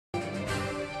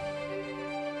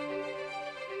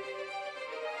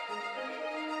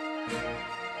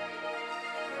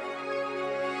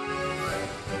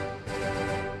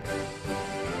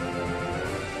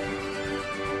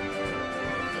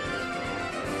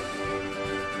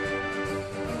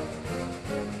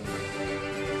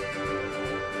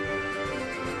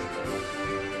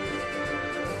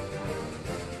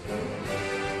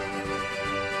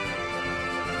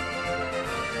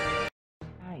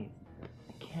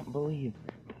believe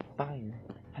fire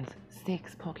has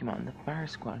 6 Pokemon. The fire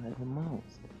squad has the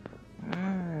most.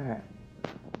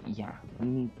 Yeah, we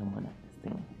need someone at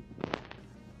this thing.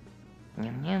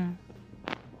 Yum yum.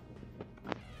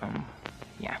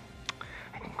 Yeah,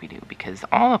 I think we do, because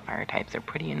all the fire types are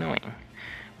pretty annoying.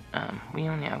 We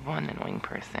only have one annoying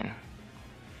person.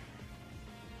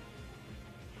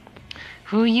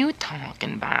 Who you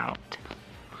talking about?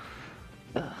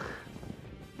 Ugh.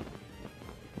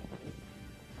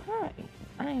 Hi,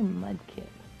 I'm Mudkip.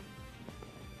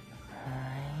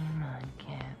 Hi,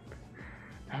 Mudkip.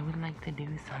 I would like to do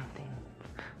something.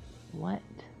 What?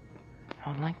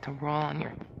 I would like to roll on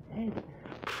your head.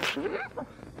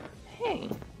 Hey,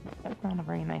 that's not a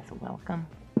very nice welcome.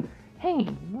 Hey,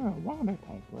 you're a water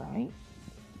type, right?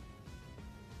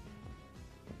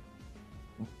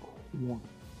 Yeah,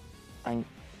 I am.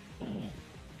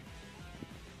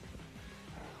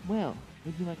 Well,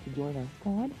 would you like to join our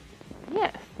squad?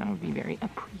 Yes, that would be very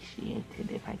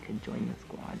appreciated if I could join the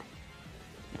squad.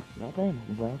 Well then,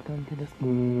 welcome to the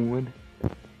squad.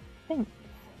 Thanks.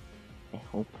 I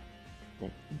hope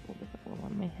that people doesn't roll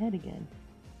on my head again,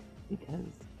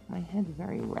 because my head's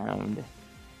very round.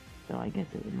 So I guess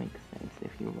it would make sense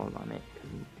if you rolled on it,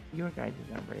 because your guys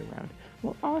is not very round.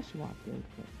 Well, I'll swap those.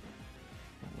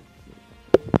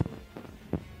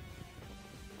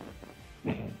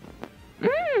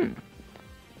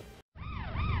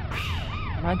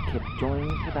 Mudkip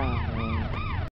joins the battle.